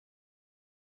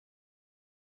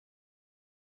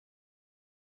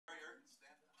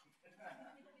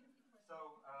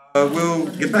We'll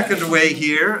get back underway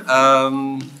here.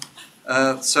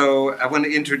 So I want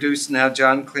to introduce now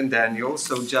Jon Clindaniel.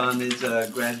 So Jon is a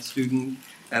grad student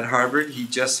at Harvard. He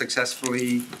just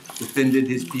successfully defended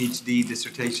his PhD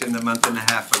dissertation a month and a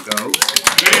half ago.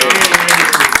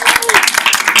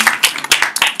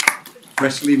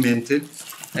 Freshly minted.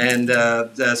 And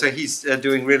so he's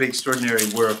doing really extraordinary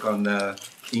work on the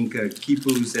Inka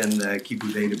quipus and the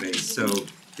quipu database. So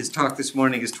his talk this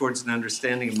morning is towards an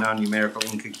understanding of non-numerical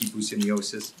Inka quipu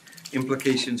semiosis,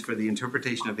 implications for the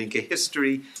interpretation of Inka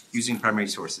history using primary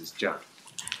sources. Jon.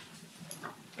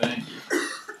 Thank you.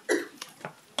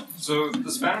 So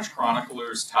the Spanish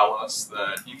chroniclers tell us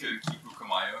that Inka quipu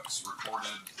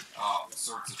recorded all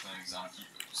sorts of things on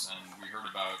quipus, and we heard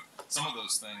about some of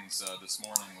those things this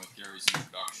morning with Gary's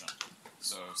introduction.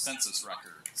 So census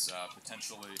records,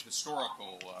 potentially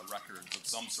historical records of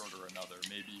some sort or another,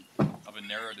 maybe of a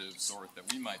narrative sort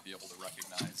that we might be able to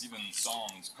recognize, even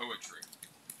songs, poetry.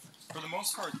 For the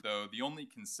most part, though, the only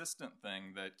consistent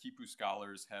thing that quipu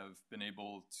scholars have been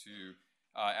able to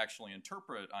actually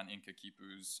interpret on Inka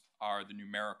quipus are the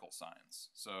numerical signs.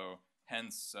 So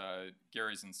hence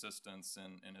Gary's insistence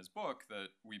in his book that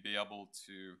we be able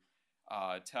to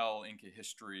tell Inka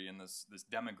history in this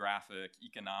demographic,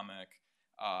 economic,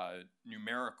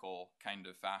 numerical kind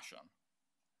of fashion.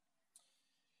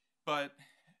 But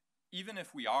even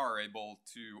if we are able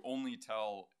to only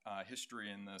tell history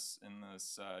in this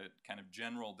kind of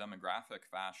general demographic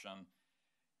fashion,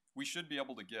 we should be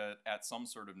able to get at some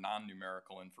sort of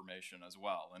non-numerical information as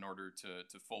well in order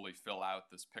to fully fill out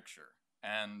this picture.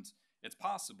 And it's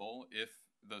possible, if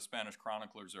the Spanish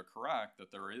chroniclers are correct,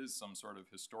 that there is some sort of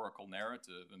historical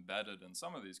narrative embedded in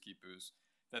some of these quipus,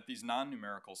 that these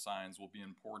non-numerical signs will be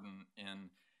important in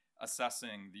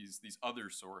assessing these other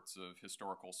sorts of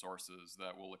historical sources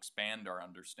that will expand our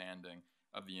understanding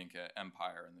of the Inka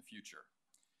Empire in the future.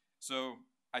 So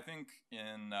I think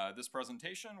in this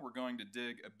presentation, we're going to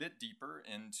dig a bit deeper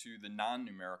into the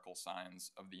non-numerical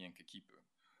signs of the Inka quipu.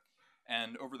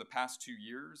 And over the past 2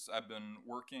 years, I've been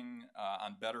working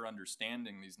on better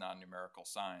understanding these non-numerical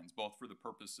signs, both for the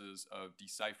purposes of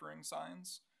deciphering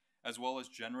signs, as well as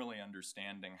generally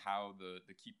understanding how the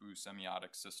quipu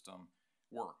semiotic system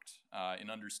worked, in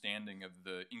understanding of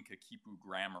the Inka quipu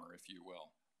grammar, if you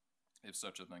will, if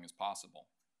such a thing is possible.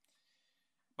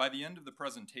 By the end of the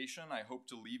presentation, I hope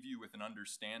to leave you with an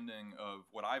understanding of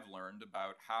what I've learned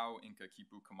about how Inka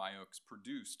quipu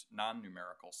produced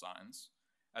non-numerical signs,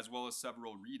 as well as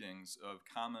several readings of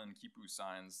common quipu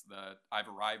signs that I've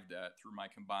arrived at through my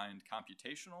combined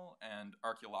computational and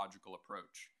archaeological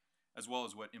approach, as well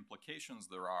as what implications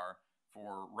there are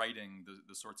for writing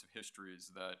the sorts of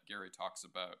histories that Gary talks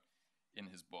about in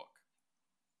his book.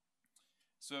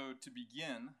 So to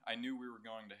begin, I knew we were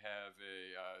going to have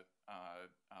a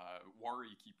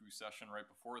Wari quipu session right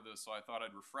before this, so I thought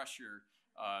I'd refresh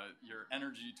your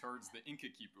energy towards the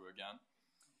Inka quipu again.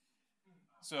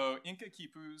 So Inka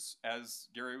quipus, as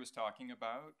Gary was talking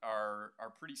about, are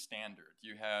pretty standard.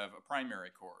 You have a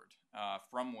primary chord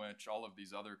from which all of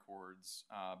these other chords,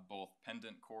 both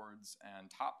pendant chords and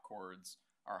top chords,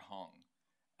 are hung.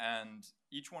 And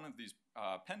each one of these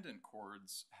pendant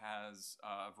chords has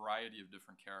a variety of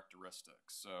different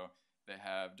characteristics. So they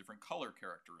have different color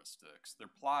characteristics. They're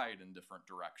plied in different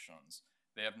directions.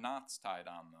 They have knots tied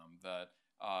on them that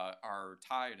are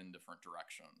tied in different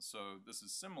directions. So this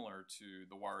is similar to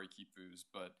the Wari quipus,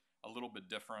 but a little bit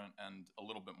different and a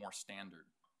little bit more standard.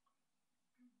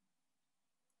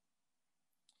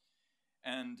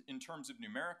 And in terms of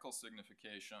numerical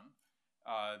signification,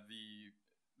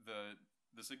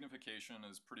 the signification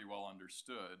is pretty well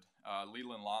understood.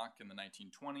 Leland Locke in the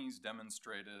 1920s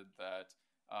demonstrated that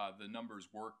the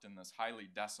numbers worked in this highly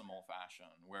decimal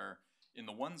fashion, where in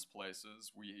the ones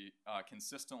places, we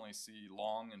consistently see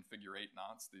long and figure 8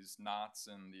 knots, these knots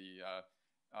in the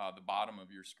bottom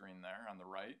of your screen there on the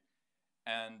right.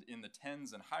 And in the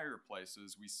tens and higher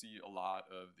places, we see a lot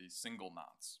of these single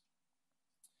knots.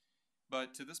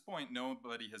 But to this point,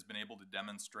 nobody has been able to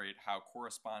demonstrate how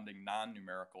corresponding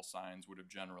non-numerical signs would have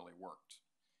generally worked.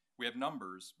 We have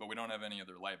numbers, but we don't have any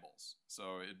other labels.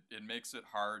 So it makes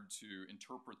it hard to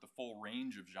interpret the full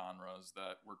range of genres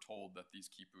that we're told that these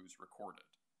quipus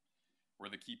recorded. Were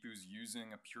the quipus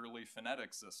using a purely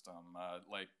phonetic system,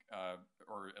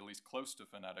 or at least close to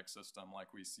phonetic system,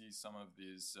 like we see some of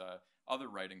these other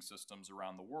writing systems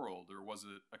around the world, or was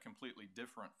it a completely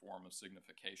different form of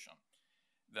signification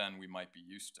than we might be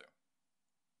used to?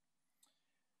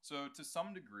 So to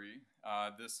some degree,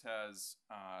 this has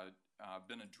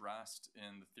been addressed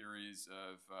in the theories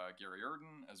of Gary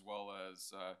Urton, as well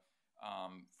as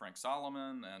Frank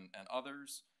Solomon and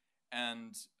others.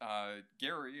 And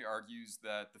Gary argues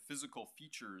that the physical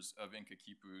features of Inka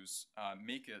quipus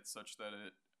make it such that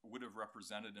it would have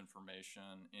represented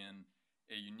information in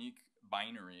a unique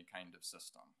binary kind of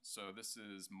system. So this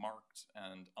is marked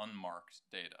and unmarked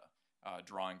data,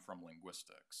 drawing from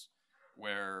linguistics,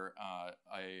 where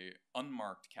a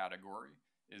unmarked category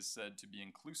is said to be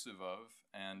inclusive of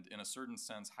and in a certain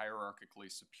sense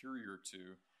hierarchically superior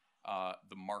to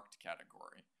the marked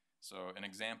category. So an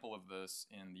example of this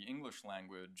in the English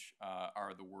language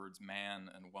are the words man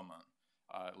and woman,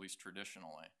 at least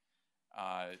traditionally.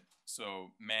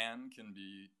 So man can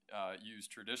be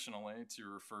used traditionally to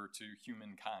refer to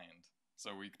humankind.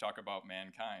 So we talk about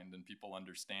mankind and people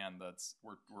understand that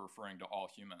we're referring to all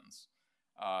humans.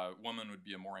 Woman would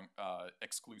be a more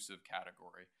exclusive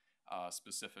category,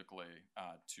 specifically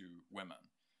to women.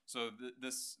 So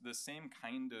this same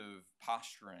kind of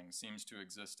posturing seems to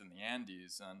exist in the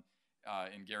Andes, and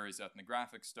in Gary's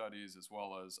ethnographic studies as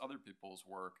well as other people's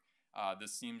work,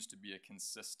 this seems to be a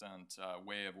consistent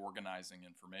way of organizing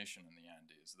information in the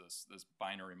Andes, this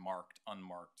binary marked,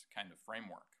 unmarked kind of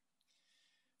framework.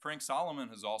 Frank Solomon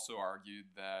has also argued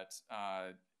that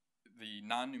the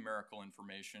non-numerical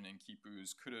information in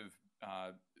quipus could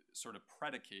have sort of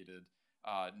predicated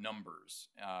numbers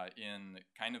in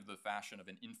kind of the fashion of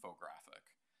an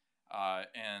infographic.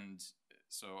 And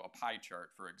so a pie chart,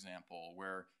 for example,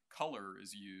 where color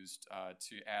is used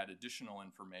to add additional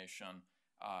information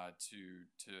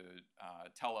to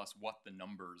tell us what the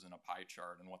numbers in a pie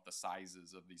chart and what the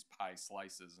sizes of these pie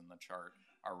slices in the chart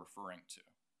are referring to.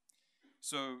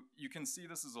 So you can see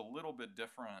this is a little bit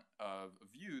different of a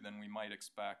view than we might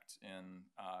expect in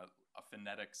a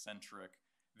phonetic-centric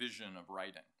vision of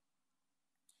writing.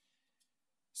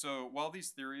 So while these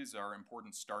theories are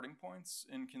important starting points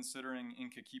in considering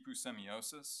Inka quipu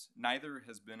semiosis, neither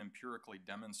has been empirically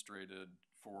demonstrated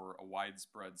for a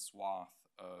widespread swath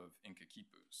of Inka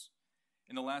quipus.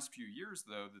 In the last few years,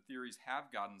 though, the theories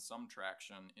have gotten some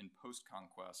traction in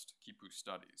post-conquest quipu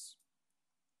studies.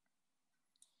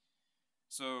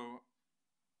 So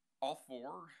all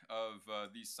four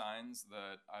of these signs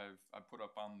that I've put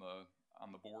up on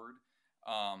the board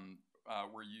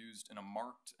were used in a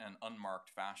marked and unmarked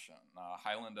fashion.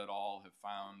 Highland et al. Have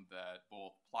found that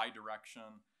both ply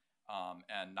direction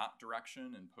and knot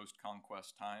direction in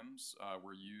post-conquest times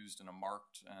were used in a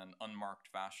marked and unmarked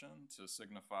fashion to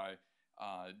signify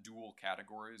dual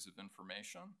categories of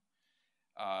information.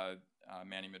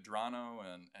 Manny Medrano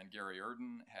and Gary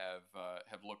Urton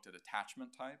have looked at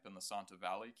attachment type in the Santa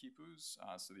Valley quipus.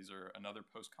 So these are another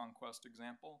post-conquest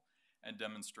example, and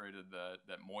demonstrated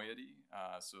that moiety,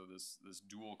 so this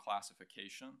dual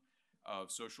classification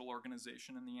of social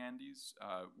organization in the Andes,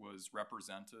 was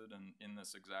represented in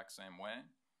this exact same way.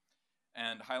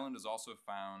 And Highland has also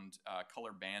found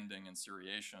color banding and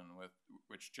seriation,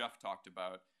 which Jeff talked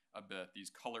about a bit. These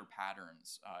color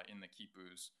patterns in the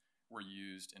quipus were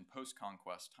used in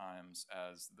post-conquest times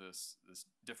as this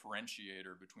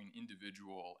differentiator between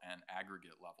individual and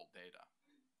aggregate level data.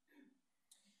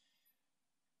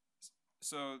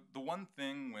 So the one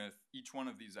thing with each one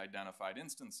of these identified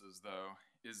instances, though,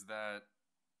 is that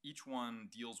each one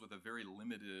deals with a very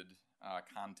limited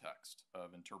context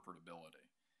of interpretability.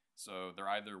 So they're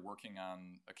either working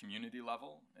on a community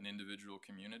level, an individual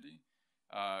community,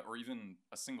 or even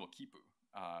a single quipu.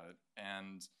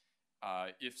 And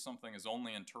if something is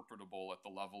only interpretable at the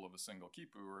level of a single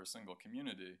quipu or a single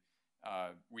community,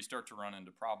 we start to run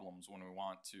into problems when we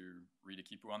want to read a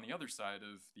quipu on the other side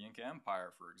of the Inka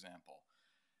Empire, for example.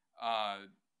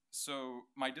 So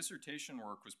my dissertation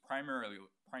work was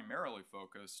primarily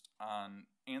focused on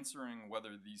answering whether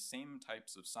these same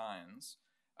types of signs,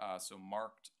 so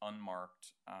marked,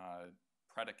 unmarked,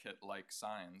 predicate-like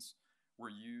signs, were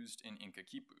used in Inka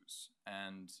quipus,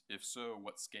 and if so,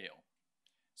 what scale?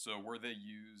 So were they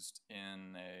used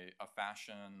in a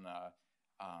fashion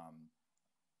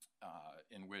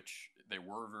in which they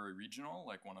were very regional,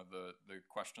 like one of the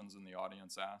questions in the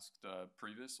audience asked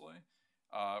previously?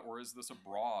 Or is this a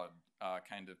broad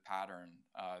kind of pattern,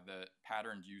 that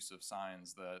patterned use of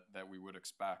signs that we would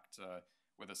expect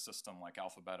with a system like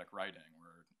alphabetic writing,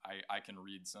 where I can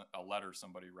read a letter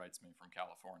somebody writes me from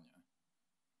California?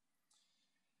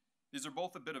 These are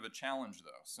both a bit of a challenge,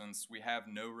 though, since we have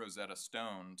no Rosetta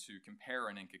Stone to compare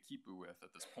an Inka quipu with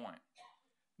at this point.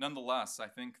 Nonetheless, I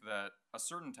think that a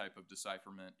certain type of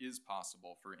decipherment is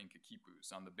possible for Inka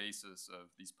quipus on the basis of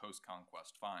these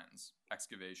post-conquest finds,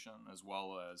 excavation, as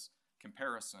well as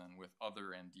comparison with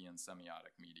other Andean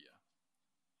semiotic media.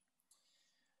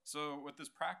 So what this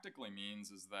practically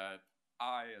means is that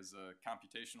I, as a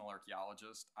computational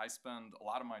archaeologist, I spend a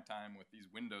lot of my time with these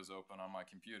windows open on my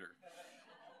computer.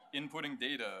 inputting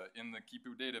data in the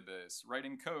quipu database,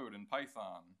 writing code in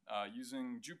Python,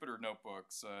 using Jupyter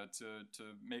notebooks to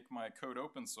make my code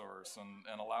open source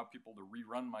and allow people to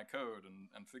rerun my code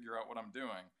and figure out what I'm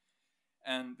doing.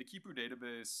 And the quipu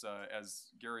database, as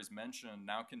Gary's mentioned,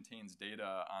 now contains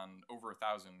data on over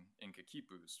 1,000 Inka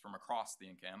quipus from across the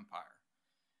Inka Empire.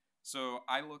 So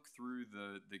I look through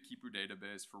the quipu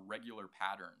database for regular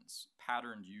patterns,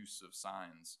 patterned use of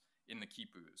signs in the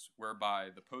quipus, whereby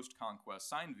the post-conquest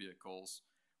sign vehicles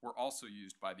were also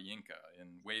used by the Inka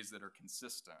in ways that are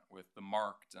consistent with the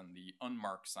marked and the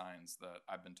unmarked signs that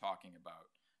I've been talking about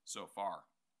so far.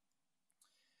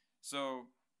 So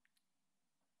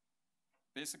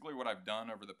basically what I've done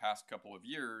over the past couple of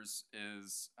years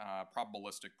is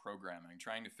probabilistic programming,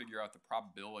 trying to figure out the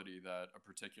probability that a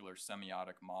particular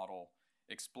semiotic model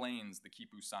explains the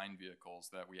quipu sign vehicles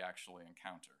that we actually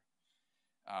encounter.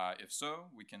 If so,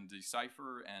 we can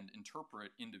decipher and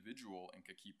interpret individual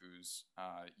Inka quipus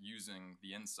using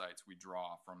the insights we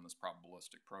draw from this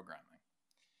probabilistic programming.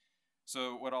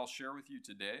 So what I'll share with you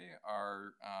today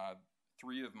are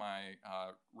 3 of my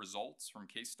results from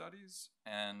case studies,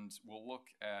 and we'll look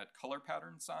at color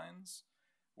pattern signs.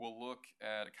 We'll look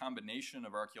at a combination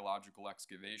of archaeological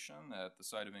excavation at the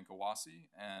site of Inkawasi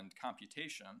and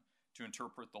computation to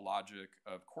interpret the logic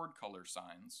of chord color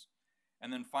signs.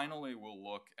 And then finally, we'll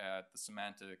look at the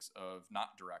semantics of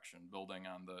knot direction, building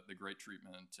on the great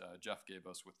treatment Jeff gave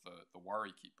us with the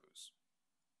Wari quipus.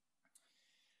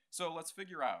 So let's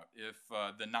figure out if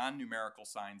the non-numerical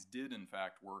signs did in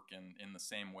fact work in the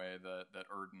same way that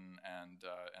Urton and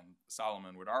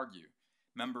Solomon would argue.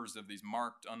 Members of these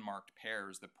marked, unmarked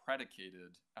pairs that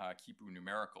predicated quipu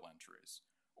numerical entries,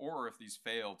 or if these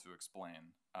fail to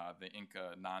explain the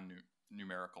Inka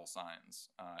non-numerical signs,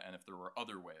 and if there were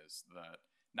other ways that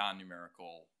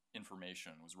non-numerical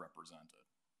information was represented.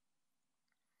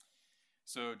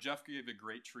 So Jeff gave a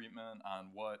great treatment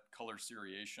on what color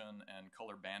seriation and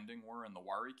color banding were in the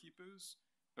Wari quipus.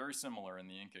 Very similar in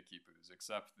the Inka quipus,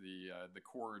 except the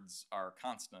chords are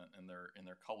constant in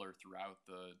their color throughout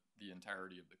the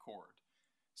entirety of the chord.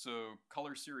 So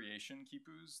color seriation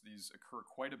quipus, these occur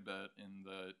quite a bit in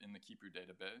the quipu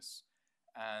database,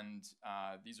 and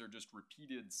these are just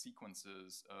repeated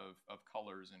sequences of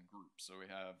colors in groups. So we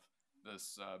have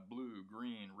this blue,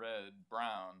 green, red,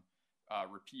 brown,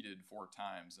 repeated 4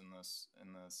 times in this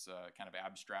kind of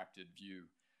abstracted view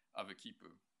of a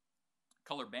quipu.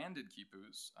 Color banded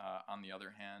quipus, on the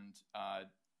other hand,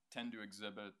 tend to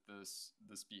exhibit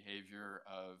this behavior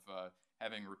of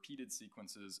having repeated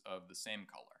sequences of the same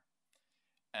color.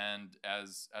 And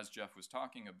as Jeff was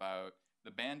talking about,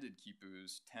 the banded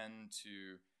quipus tend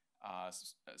to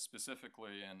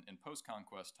specifically in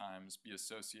post-conquest times be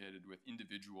associated with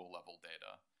individual level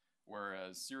data,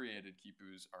 whereas seriated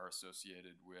quipus are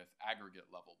associated with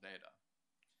aggregate level data.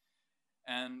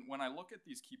 And when I look at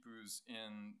these quipus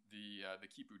in the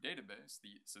quipu database,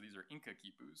 so these are Inka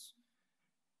quipus,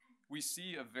 we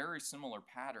see a very similar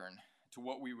pattern to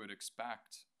what we would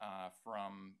expect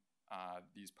from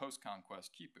these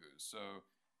post-conquest quipus. So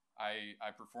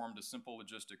I performed a simple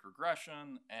logistic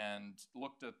regression and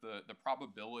looked at the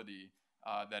probability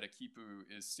that a quipu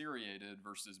is seriated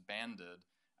versus banded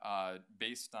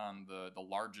based on the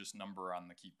largest number on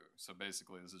the quipu. So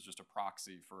basically, this is just a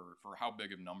proxy for how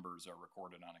big of numbers are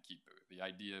recorded on a quipu. The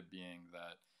idea being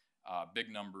that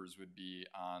big numbers would be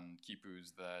on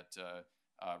quipus that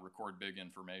record big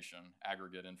information,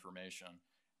 aggregate information,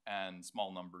 and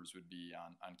small numbers would be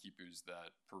on quipus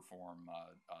that perform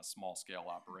small-scale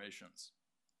operations.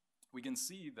 We can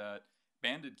see that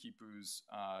banded quipus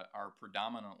are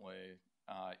predominantly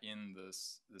in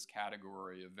this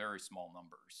category of very small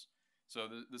numbers. So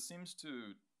this seems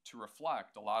to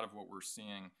reflect a lot of what we're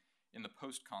seeing in the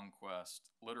post-conquest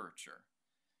literature.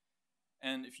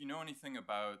 And if you know anything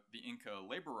about the Inka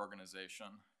labor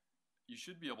organization, you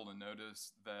should be able to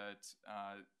notice that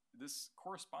this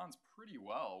corresponds pretty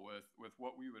well with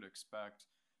what we would expect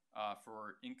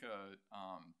for Inka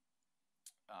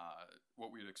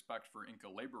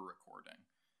labor recording,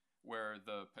 where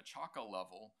the Pachaka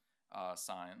level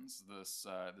signs, this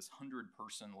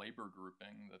 100-person labor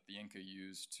grouping that the Inka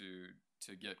used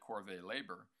to get corvée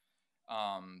labor,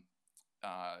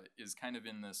 is kind of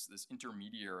in this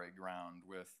intermediary ground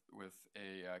with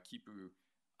a quipu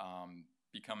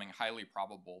becoming highly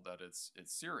probable that it's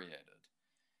seriated.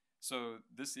 So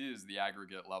this is the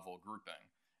aggregate level grouping.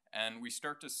 And we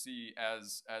start to see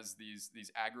as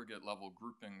these aggregate level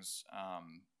groupings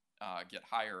get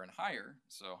higher and higher,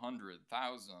 so 100,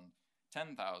 1,000,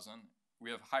 10,000,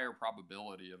 we have higher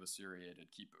probability of a seriated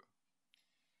quipu.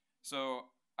 So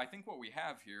I think what we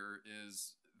have here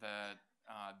is that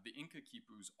the Inka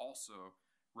quipus also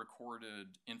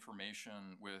recorded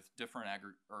information with different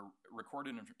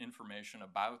information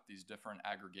about these different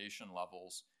aggregation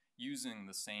levels using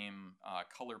the same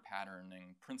color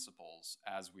patterning principles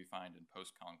as we find in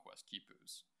post-conquest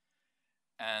quipus.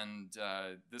 And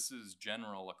this is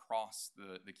general across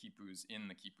the quipus in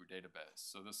the quipu database.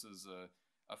 So this is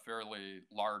a fairly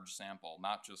large sample,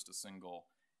 not just a single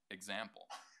example.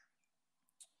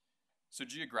 So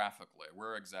geographically,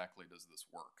 where exactly does this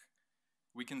work?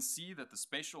 We can see that the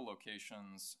spatial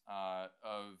locations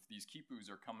of these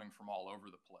quipus are coming from all over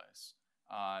the place.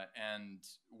 And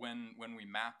when we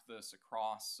map this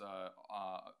across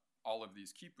all of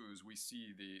these quipus, we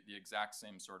see the exact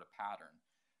same sort of pattern,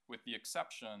 with the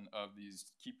exception of these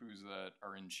quipus that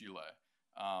are in Chile,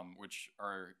 which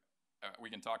are, we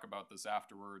can talk about this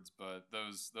afterwards, but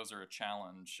those are a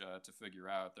challenge to figure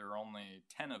out. There are only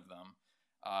 10 of them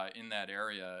in that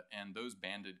area, and those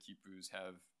banded quipus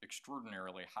have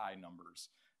extraordinarily high numbers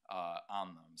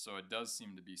on them. So it does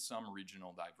seem to be some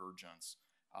regional divergence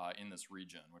in this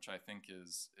region, which I think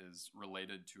is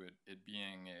related to it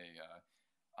being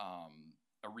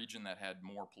a region that had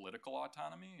more political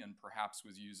autonomy and perhaps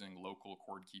was using local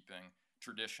cord-keeping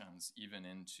traditions even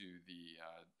into the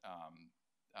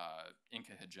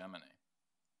Inka hegemony.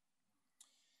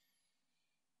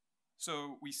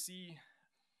 So we see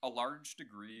a large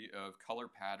degree of color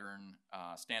pattern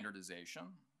standardization,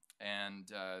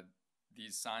 and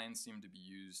these signs seem to be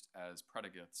used as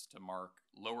predicates to mark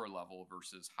lower level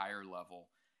versus higher level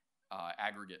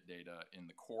aggregate data in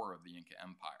the core of the Inka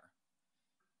Empire.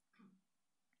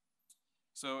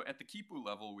 So at the quipu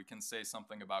level, we can say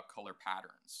something about color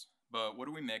patterns, but what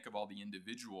do we make of all the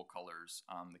individual colors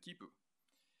on the quipu?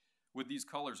 Would these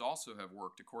colors also have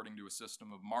worked according to a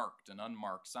system of marked and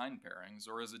unmarked sign pairings,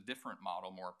 or is a different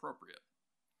model more appropriate?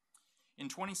 In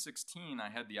 2016, I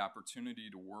had the opportunity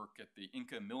to work at the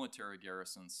Inka military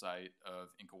garrison site of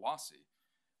Incahuasi,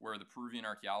 where the Peruvian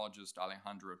archaeologist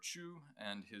Alejandro Chu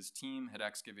and his team had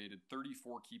excavated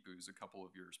 34 quipus a couple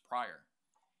of years prior.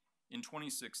 In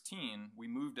 2016, we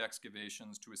moved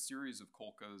excavations to a series of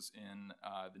kolkas in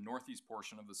the northeast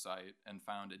portion of the site and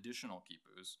found additional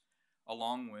quipus,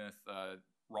 along with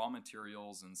raw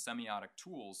materials and semiotic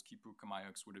tools Khipu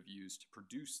Kamayuks would have used to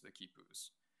produce the quipus,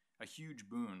 a huge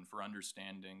boon for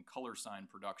understanding color sign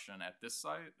production at this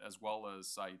site, as well as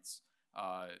sites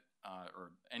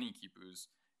or any quipus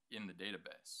in the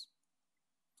database.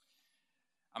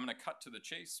 I'm going to cut to the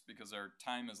chase because our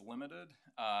time is limited,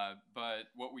 but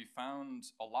what we found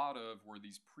a lot of were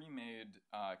these pre-made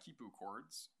quipu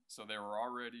cords. So they were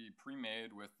already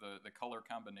pre-made with the color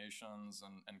combinations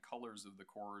and colors of the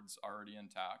cords already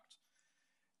intact.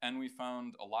 And we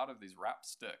found a lot of these wrap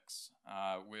sticks,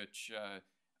 which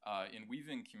in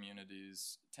weaving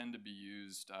communities tend to be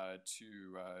used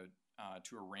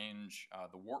to arrange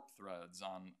the warp threads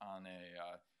on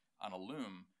a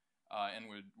loom, and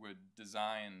would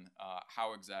design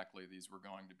how exactly these were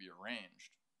going to be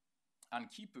arranged. On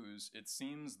quipus, it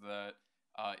seems that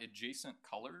adjacent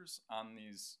colors on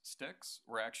these sticks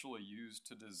were actually used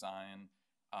to design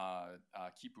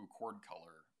quipu cord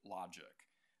color logic.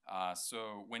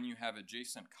 So when you have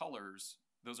adjacent colors,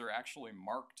 those are actually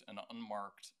marked and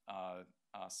unmarked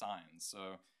signs.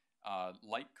 So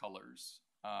light colors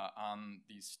on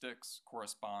these sticks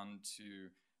correspond to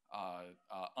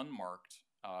unmarked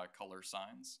color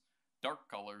signs. Dark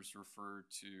colors refer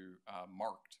to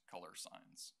marked color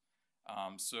signs.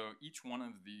 So each one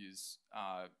of these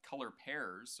color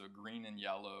pairs, so green and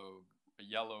yellow,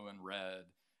 yellow and red,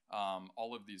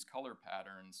 all of these color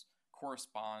patterns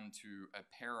correspond to a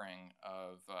pairing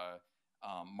of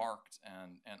marked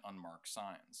and unmarked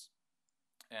signs.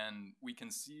 And we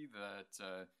can see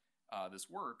that this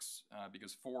works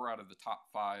because 4 out of the top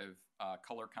 5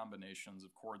 color combinations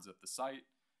of cords at the site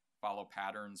follow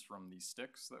patterns from these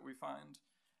sticks that we find.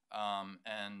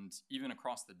 And even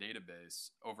across the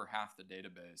database, over half the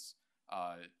database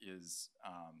is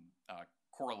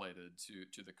correlated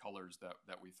to the colors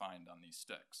that we find on these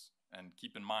sticks. And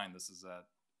keep in mind, this is at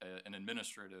an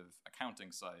administrative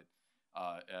accounting site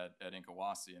at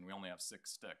Incahuasi, and we only have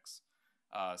 6 sticks.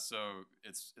 So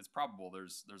it's probable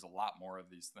there's a lot more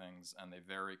of these things, and they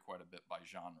vary quite a bit by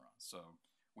genre. So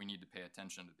we need to pay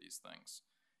attention to these things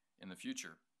in the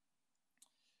future.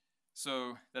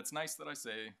 So that's nice that I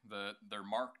say that they're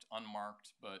marked,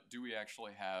 unmarked, but do we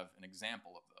actually have an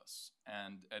example of this?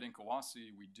 And at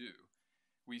Incahuasi, we do.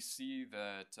 We see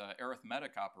that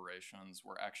arithmetic operations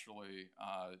were actually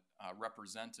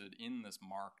represented in this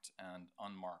marked and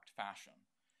unmarked fashion,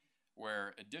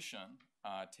 where addition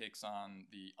takes on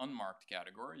the unmarked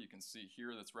category. You can see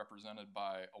here that's represented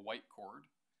by a white cord.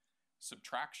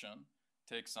 subtraction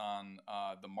takes on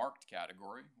the marked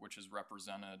category, which is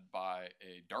represented by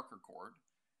a darker chord.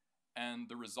 And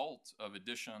the result of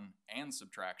addition and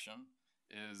subtraction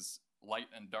is light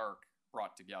and dark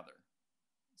brought together.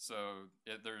 So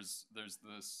there's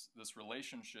this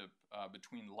relationship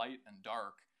between light and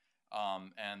dark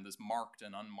and this marked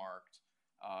and unmarked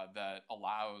that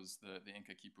allows the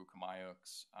Inka Khipu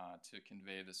Kamayuks to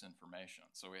convey this information.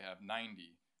 So we have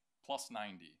 90 plus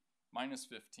 90 minus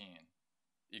 15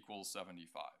 equals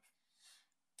 75.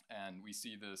 And we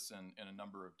see this in a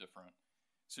number of different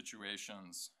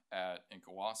situations at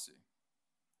Inkawasi.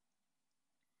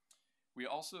 We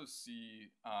also see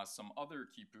some other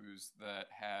khipus that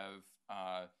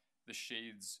have the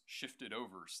shades shifted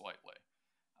over slightly.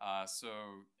 So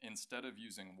instead of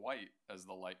using white as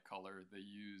the light color, they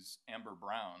use amber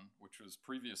brown, which was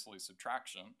previously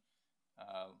subtraction.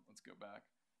 Let's go back.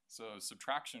 So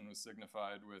subtraction was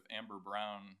signified with amber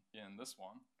brown in this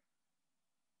one.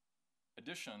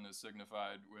 Addition is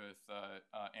signified with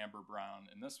amber brown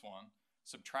in this one.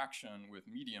 Subtraction with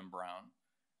medium brown.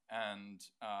 And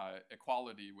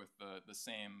equality with the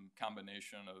same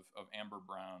combination of amber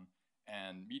brown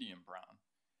and medium brown.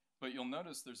 But you'll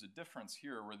notice there's a difference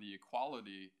here where the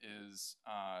equality is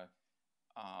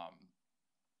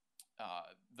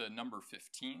the number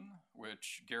 15,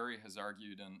 which Gary has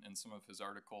argued in some of his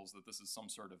articles that this is some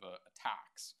sort of a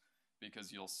tax,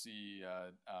 because you'll see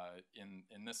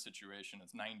in this situation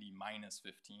it's 90 minus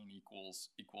 15 equals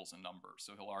a number.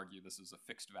 So he'll argue this is a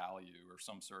fixed value or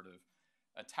some sort of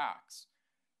a tax.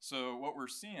 So what we're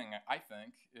seeing, I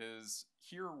think, is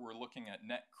here we're looking at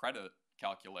net credit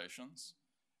calculations,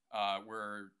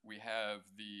 where we have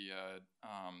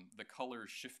the color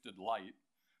shifted light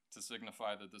to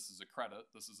signify that this is a credit,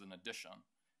 this is an addition,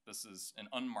 this is an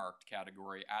unmarked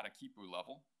category at a khipu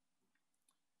level.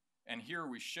 And here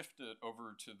we shift it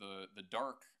over to the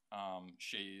dark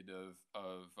shade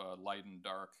of light and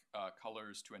dark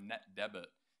colors to a net debit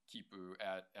khipu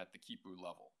at the khipu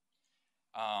level.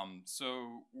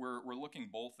 So we're looking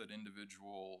both at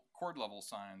individual chord level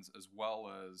signs as well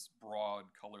as broad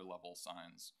color level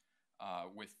signs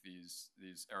with these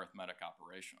arithmetic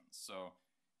operations. So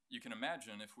you can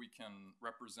imagine if we can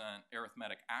represent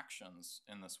arithmetic actions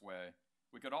in this way,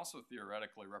 we could also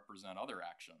theoretically represent other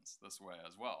actions this way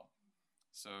as well.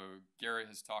 So Gary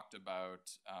has talked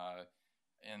about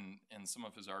in some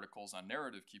of his articles on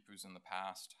narrative khipus in the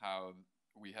past how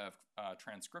we have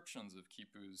transcriptions of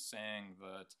khipus saying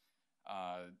that,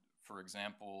 for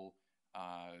example,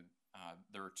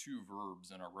 there are two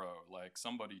verbs in a row, like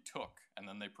somebody took and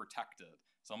then they protected,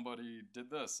 somebody did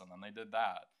this and then they did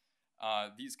that.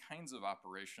 These kinds of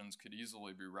operations could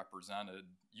easily be represented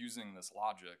using this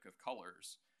logic of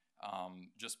colors,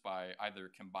 just by either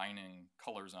combining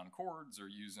colors on chords or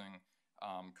using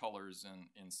colors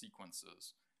in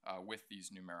sequences with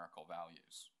these numerical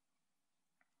values.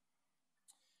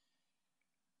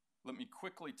 Let me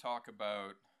quickly talk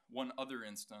about one other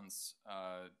instance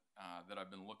that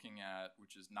I've been looking at,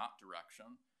 which is knot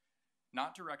direction.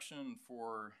 Knot direction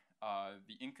for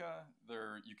the Inka,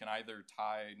 you can either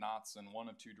tie knots in one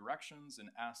of two directions,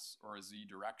 an S or a Z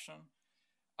direction.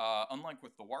 Unlike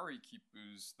with the Wari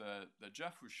khipus that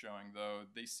Jeff was showing, though,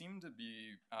 they seem to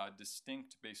be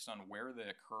distinct based on where they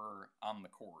occur on the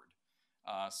chord.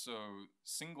 So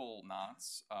single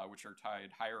knots, which are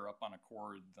tied higher up on a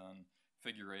chord than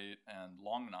figure eight and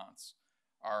long knots,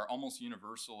 are almost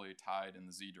universally tied in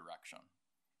the Z direction.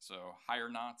 So higher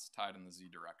knots tied in the Z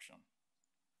direction.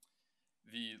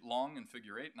 The long and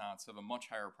figure eight knots have a much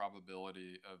higher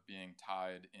probability of being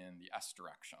tied in the S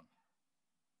direction.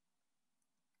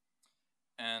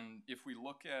 And if we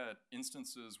look at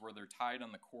instances where they're tied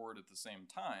on the chord at the same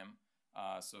time,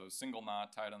 so single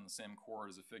knot tied on the same chord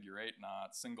as a figure eight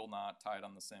knot, single knot tied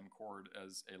on the same chord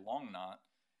as a long knot,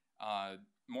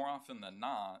 more often than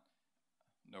not,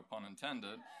 no pun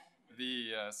intended,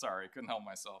 sorry, couldn't help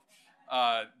myself,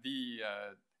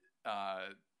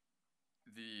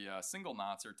 the single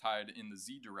knots are tied in the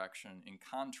Z direction in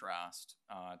contrast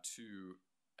to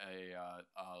a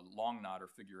long knot or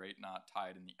figure eight knot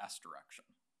tied in the S direction.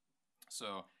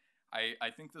 So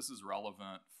I think this is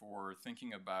relevant for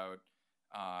thinking about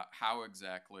how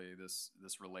exactly this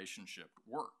relationship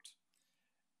worked.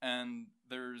 And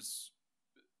there's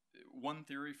one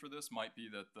theory for this might be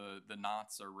that the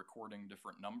knots are recording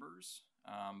different numbers,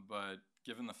 but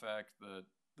given the fact that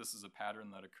this is a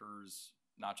pattern that occurs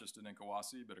not just in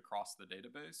Inkawasi, but across the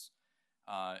database,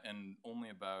 and only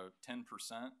about 10%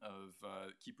 of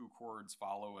khipu chords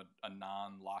follow a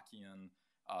non-Lockean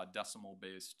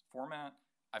decimal-based format,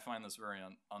 I find this very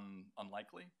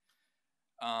unlikely.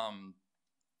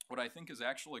 what I think is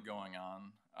actually going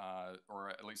on, or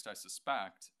at least I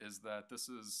suspect, is that this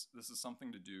is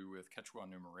something to do with Quechua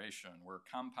numeration, where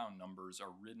compound numbers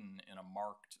are written in a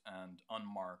marked and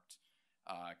unmarked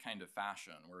kind of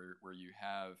fashion, where you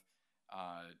have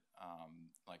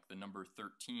like the number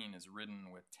 13 is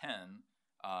written with 10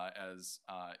 as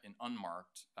an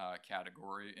unmarked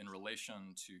category in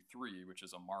relation to 3, which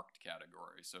is a marked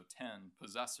category. So 10,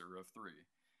 possessor of 3.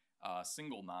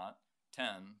 Single knot,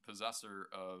 10, possessor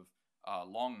of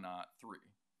long knot, 3.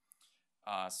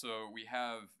 So we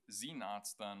have Z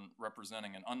knots then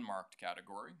representing an unmarked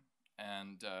category,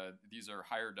 and these are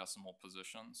higher decimal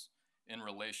positions in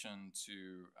relation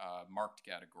to marked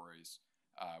categories,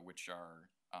 which are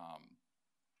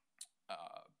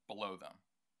below them.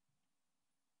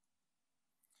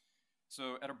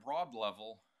 So at a broad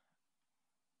level,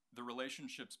 the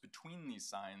relationships between these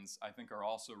signs, I think, are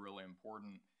also really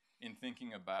important in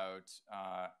thinking about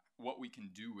what we can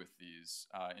do with these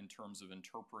in terms of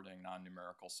interpreting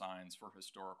non-numerical signs for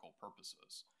historical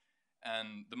purposes.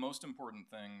 And the most important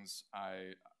things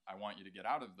I want you to get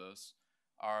out of this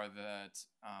are that,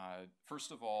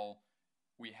 first of all,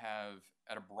 we have,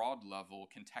 at a broad level,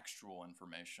 contextual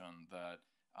information that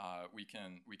we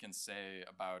can say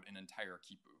about an entire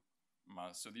khipu.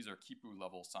 So these are khipu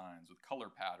level signs with color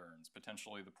patterns,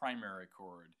 potentially the primary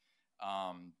chord,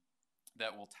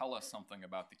 that will tell us something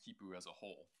about the khipu as a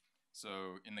whole.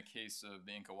 So in the case of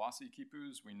the Inkawasi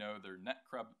khipus, we know they're net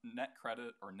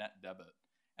credit or net debit,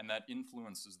 and that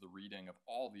influences the reading of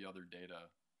all the other data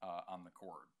on the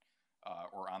chord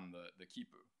or on the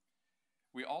khipu.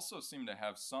 We also seem to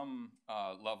have some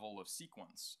level of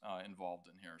sequence involved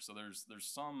in here. So there's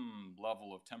some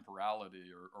level of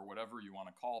temporality or whatever you want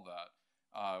to call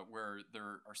that, where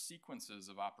there are sequences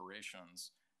of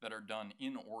operations that are done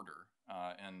in order.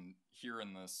 And here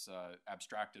in this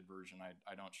abstracted version,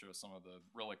 I don't show some of the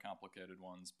really complicated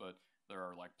ones, but there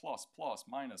are like plus, plus,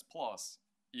 minus, plus,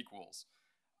 equals.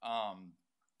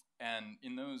 And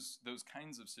in those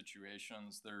kinds of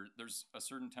situations, there's a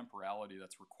certain temporality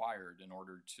that's required in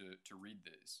order to read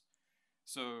these.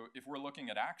 So if we're looking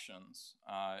at actions,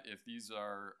 if these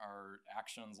are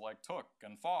actions like took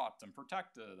and fought and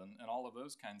protected and all of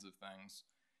those kinds of things,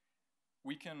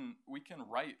 we can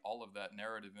write all of that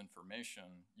narrative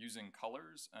information using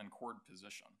colors and chord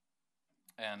position.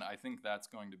 And I think that's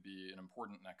going to be an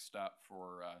important next step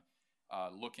for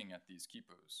looking at these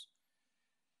quipus.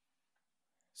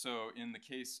 So in the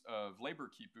case of labor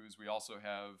quipus, we also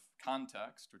have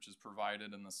context, which is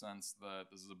provided in the sense that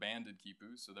this is a banded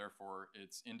quipu, so therefore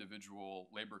it's individual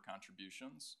labor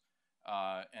contributions.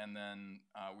 And then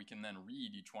we can then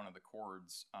read each one of the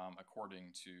chords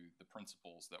according to the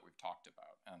principles that we've talked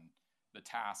about. And the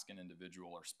task and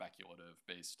individual are speculative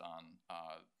based on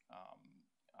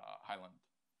Highland.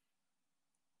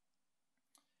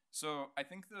 So I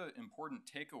think the important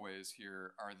takeaways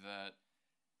here are that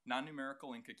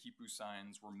non-numerical Inka quipu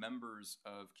signs were members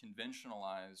of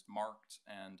conventionalized marked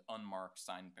and unmarked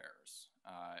sign pairs.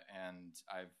 And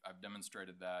I've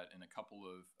demonstrated that in a couple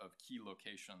of key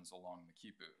locations along the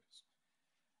quipus.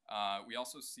 We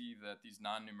also see that these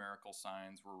non-numerical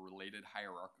signs were related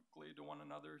hierarchically to one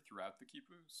another throughout the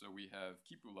quipu. So we have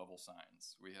quipu level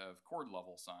signs, we have chord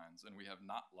level signs, and we have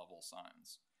knot level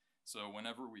signs. So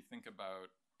whenever we think about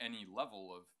any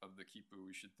level of the quipu,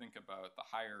 we should think about the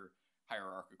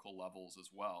hierarchical levels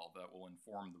as well that will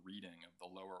inform the reading of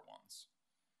the lower ones.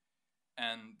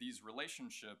 And these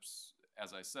relationships,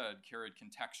 as I said, carried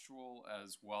contextual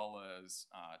as well as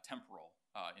temporal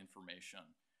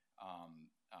information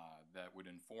that would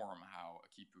inform how a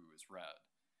quipu is read.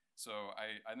 So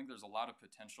I think there's a lot of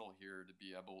potential here to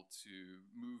be able to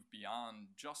move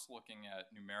beyond just looking at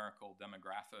numerical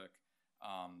demographic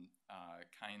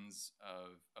kinds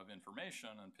of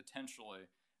information and potentially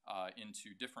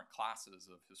into different classes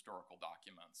of historical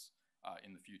documents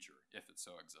in the future, if it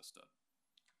so existed.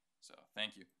 So,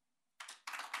 thank you.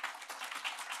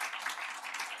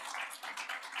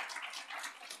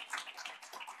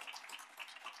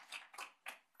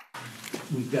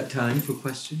 We've got time for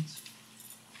questions.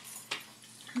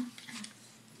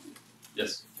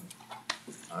 Yes.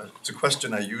 It's a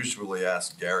question I usually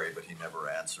ask Gary, but he never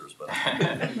answers. But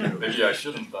maybe I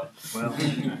shouldn't, but well,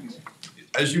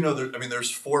 as you know,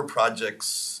 there's 4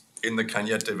 projects in the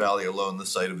Cañete Valley alone, the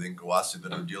site of the Inkawasi,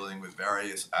 that are dealing with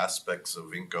various aspects of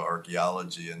Inka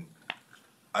archaeology, and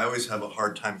I always have a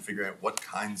hard time figuring out what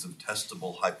kinds of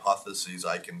testable hypotheses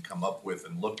I can come up with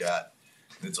and look at.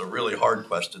 And it's a really hard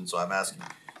question, so I'm asking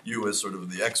you as sort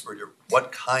of the expert here,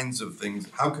 what kinds of things,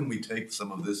 how can we take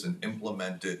some of this and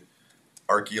implement it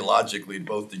archaeologically,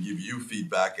 both to give you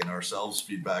feedback and ourselves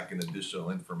feedback and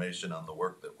additional information on the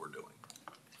work that we're doing?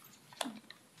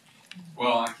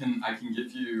 Well, I can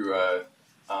give you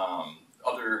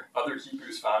other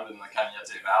quipus found in the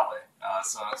Cañete Valley,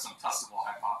 some testable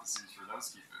hypotheses for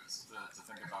those quipus to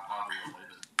think about how they're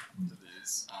related to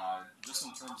these. Just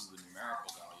in terms of the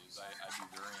numerical values, I'd be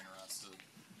very interested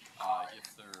if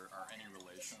there are any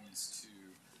relations to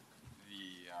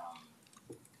the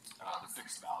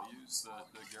fixed values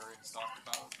that Gary has talked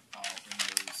about in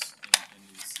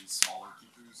these smaller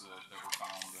quipus that were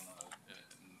found in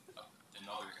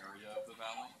another area of the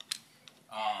valley.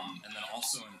 And then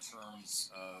also in terms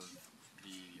of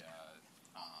the,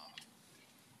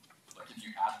 like if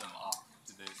you add them up,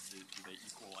 do they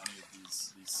equal any of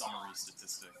these summary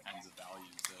statistic kinds of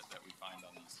values that we find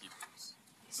on these quipus?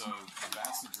 So the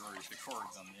vast majority of the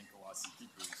chords on the Inkawasi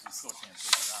quipus, we still can't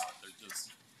figure out.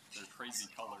 They're crazy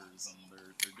colors and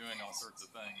they're doing all sorts of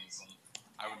things. And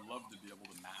I would love to be able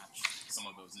to match some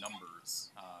of those numbers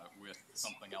with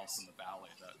something else in the valley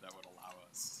that would allow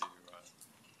us to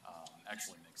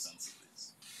actually make sense of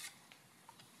these.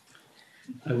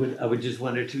 I would just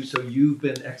wonder too, so you've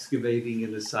been excavating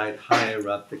in a site higher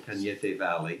up the Cañete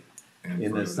Valley,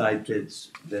 in a site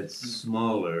that's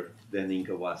smaller than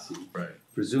Inkawasi. Right.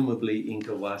 Presumably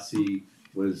Inkawasi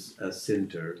was a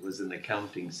center, was an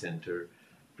accounting center.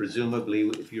 Presumably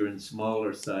if you're in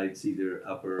smaller sites, either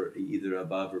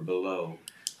above or below,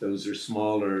 those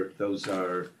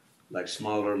are like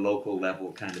smaller local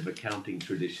level kind of accounting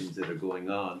traditions that are going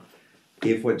on.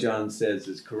 If what Jon says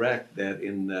is correct, that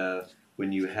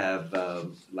when you have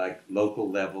like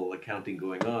local level accounting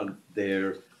going on,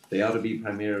 they ought to be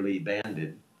primarily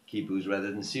banded quipus rather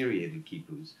than seriated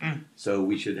quipus. So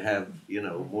we should have,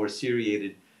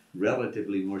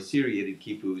 relatively more seriated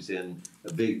quipus in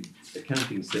a big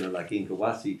accounting center like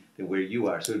Inkawasi than where you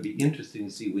are. So it'd be interesting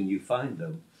to see when you find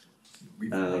them.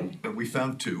 We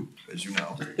found two, as you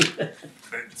know.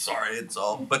 Sorry, it's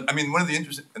all. But I mean, one of the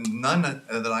interesting, none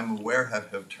that I'm aware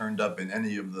have turned up in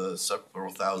any of the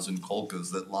several thousand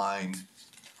kolkas that lined.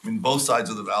 I mean, both sides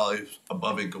of the valley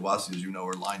above Inkawasi, as you know,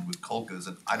 are lined with kolkas,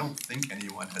 and I don't think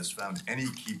anyone has found any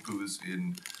quipus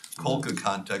in kolka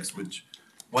context, which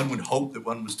one would hope that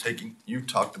one was taking. You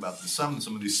talked about this. Some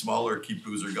of these smaller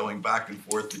quipus are going back and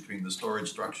forth between the storage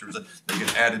structures. They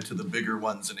get added to the bigger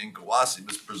ones in Inkawasi,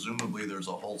 but presumably there's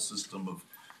a whole system of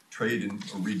trade and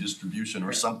redistribution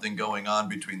or something going on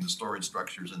between the storage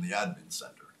structures and the admin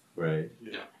center. Right.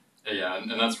 Yeah, and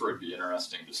that's where it'd be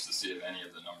interesting just to see if any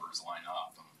of the numbers line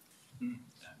up.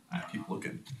 Keep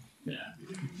looking. Yeah.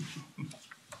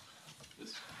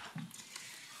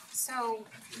 So,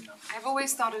 I've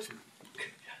always thought of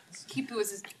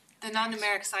quipus as the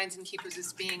non-numeric signs in quipus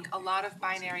as being a lot of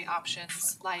binary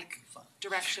options like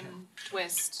direction,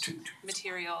 twist,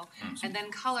 material, and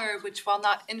then color, which while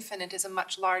not infinite is a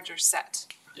much larger set.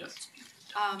 Yes.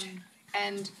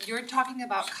 And you're talking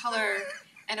about color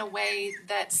in a way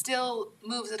that still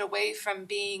moves it away from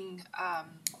being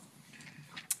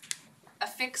a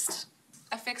fixed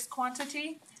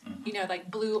quantity, like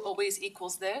blue always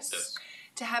equals this, Yes.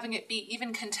 to having it be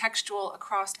even contextual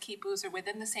across quipus or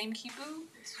within the same quipu.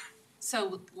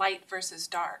 So light versus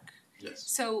dark. Yes.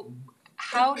 So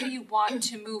how do you want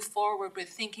to move forward with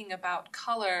thinking about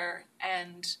color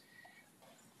and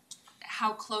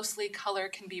how closely color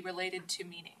can be related to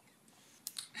meaning?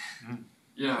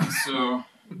 Yeah, so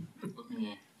let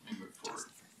me move forward.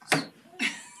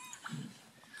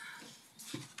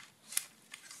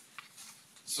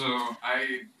 So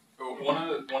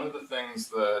one of the things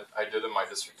that I did in my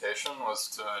dissertation was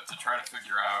to try to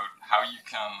figure out how you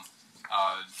can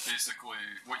basically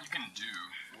what you can do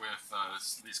with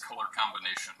these color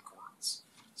combination chords.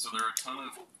 So there are a ton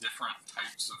of different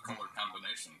types of color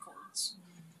combination chords,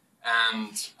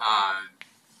 and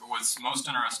what's most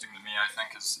interesting to me, I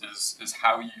think, is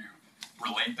how you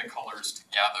relate the colors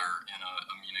together in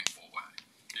a meaningful way.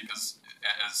 Because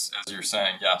as you're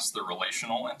saying, yes, they're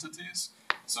relational entities.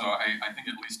 So I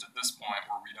think at least at this point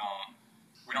where we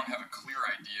don't have a clear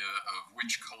idea of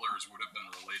which colors would have been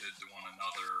related to one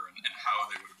another and how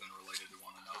they would have been related to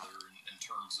one another in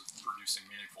terms of producing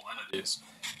meaningful entities.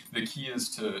 The key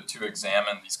is to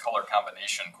examine these color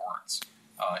combination chords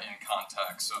in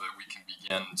context so that we can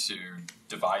begin to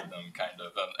divide them kind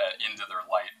of into their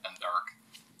light and dark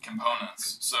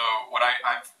components. So what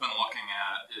I've been looking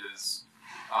at is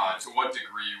to what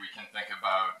degree we can think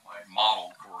about like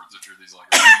modeled chords, which are these like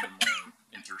randomly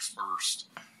interspersed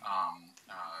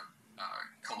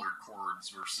colored chords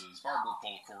versus barber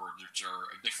pole chords, which are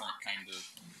a different kind of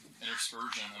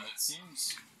interspersion. And it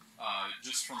seems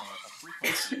just from a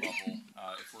frequency level,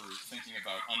 if we're thinking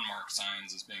about unmarked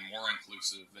signs as being more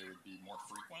inclusive, they would be more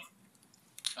frequent.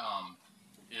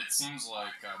 It seems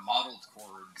like modeled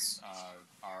chords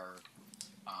are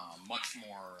much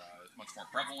more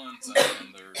prevalent,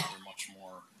 and they're much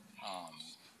more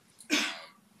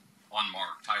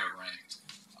unmarked, higher ranked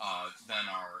than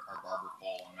our barber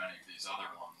pole and many of these other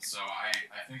ones. So I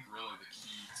think really the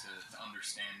key to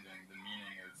understanding the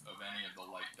meaning of any of the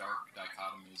light-dark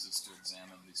dichotomies is to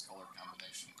examine these color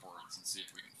combination chords and see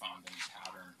if we can find any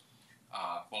pattern,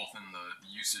 both in the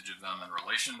usage of them in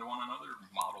relation to one another,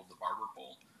 modeled the barber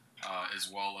pole,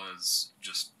 as well as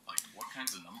just like what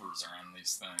kinds of numbers are on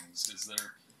these things. Is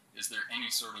there any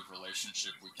sort of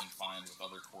relationship we can find with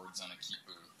other chords on a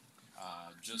khipu?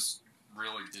 Just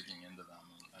really digging into them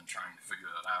and trying to figure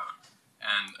that out.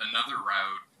 And another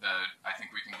route that I think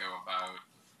we can go about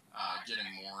getting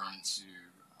more into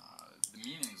the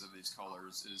meanings of these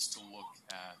colors is to look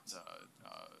at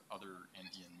other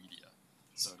Andean media.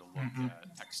 So to look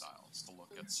at textiles, to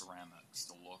look at ceramics,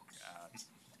 to look at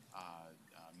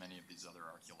many of these other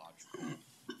archaeological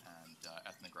and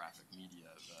ethnographic media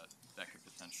that could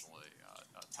potentially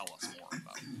tell us more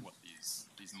about what these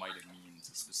might have mean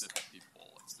to specific people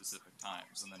at specific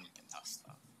times, and then we can test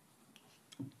that.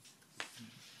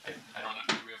 I don't know,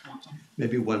 do we have more time?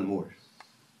 Maybe one more.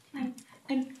 Hi.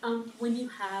 And when you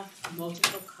have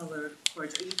multiple colored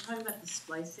chords, are you talking about the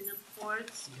splicing of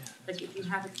chords? Yeah. Like if you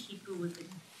have a khipu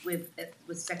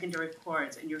with secondary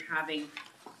chords, and you're having,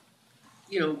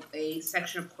 you know, a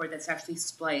section of chord that's actually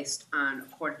spliced on a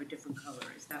chord of a different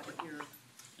color. Is that what you're?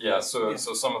 Yeah. So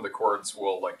some of the chords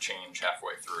will like change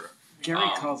halfway through.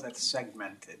 Jerry calls that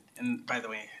segmented, and by the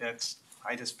way,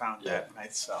 I just found that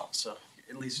myself. So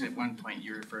at least at one point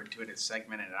you referred to it as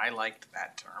segmented, and I liked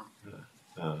that term.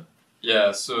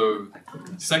 Yeah, so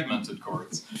segmented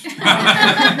chords would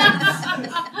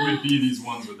be these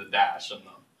ones with a dash in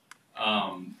them.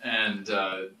 And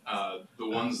the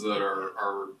ones that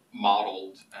are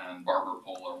modeled and barber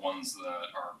pole are ones that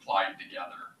are applied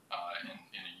together.